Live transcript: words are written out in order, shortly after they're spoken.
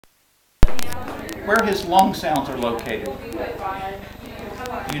where his lung sounds are located.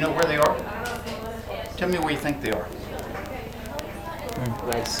 Do you know where they are? Tell me where you think they are.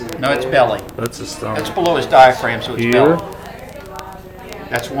 No, it's belly. That's his stomach. That's below his diaphragm, so it's Here. belly.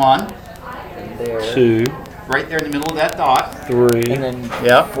 That's one. There. 2, Right there in the middle of that dot. 3. And then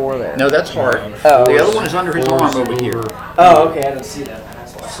Yeah. 4 there. No, that's heart. Oh. The other one is under his Four arm is over here. Oh, okay. I didn't see that.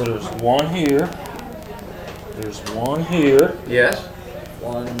 So there's 1 here. There's 1 here. Yes.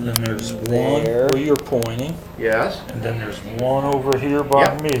 One. And there's 1 there. where you're pointing. Yes. And then there's 1 over here by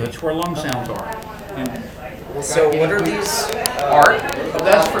Yep. me. That's where lung sounds are. And So what are these? heart.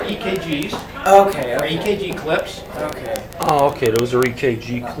 That's for EKGs. Okay. For Okay. EKG clips. Okay. Oh, okay. Those are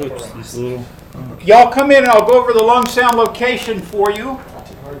EKG clips. These little. Y'all come in and I'll go over the lung sound location for you.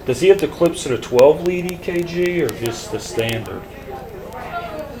 Does he have the clips to the 12 lead EKG or just the standard?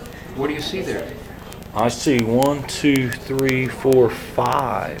 What do you see there? I see 1, 2, 3, 4,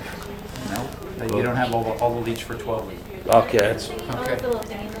 5. No, you don't have all the leads for 12 lead. Okay, that's Okay.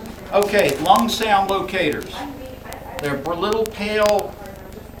 Okay, lung sound locators. They're little pale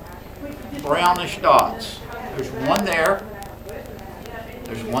brownish dots. There's one there.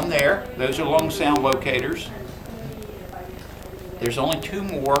 There's one there. Those are lung sound locators. There's only 2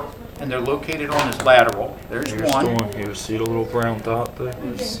 more, and they're located on his lateral. There's here's one. the one here. See the little brown dot there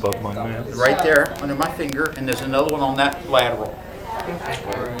above my mouth? Right there under my finger, and there's another one on that lateral.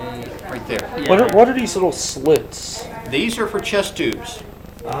 Right there. What are these little slits? These are for chest tubes.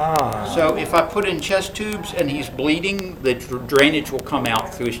 Ah. So if I put in chest tubes and he's bleeding, the drainage will come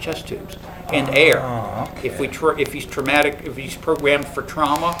out through his chest tubes and air. Okay. If he's traumatic, if he's programmed for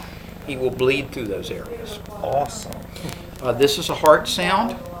trauma, he will bleed through those areas. Awesome. This is a heart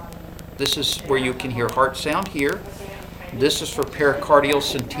sound. This is where you can hear heart sound here. This is for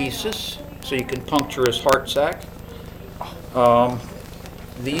CARDIOCENTESIS, so you can puncture his heart sac.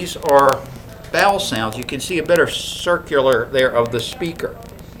 These are bowel sounds. You can see a better circular there of the speaker.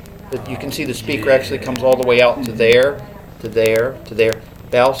 That you can see the speaker actually comes all the way out to there, to there, to there.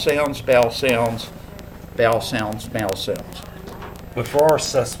 Bowel sounds, bowel sounds, bowel sounds, bowel sounds. But for our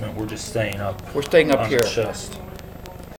assessment, we're just staying up. We're staying up on here. the chest.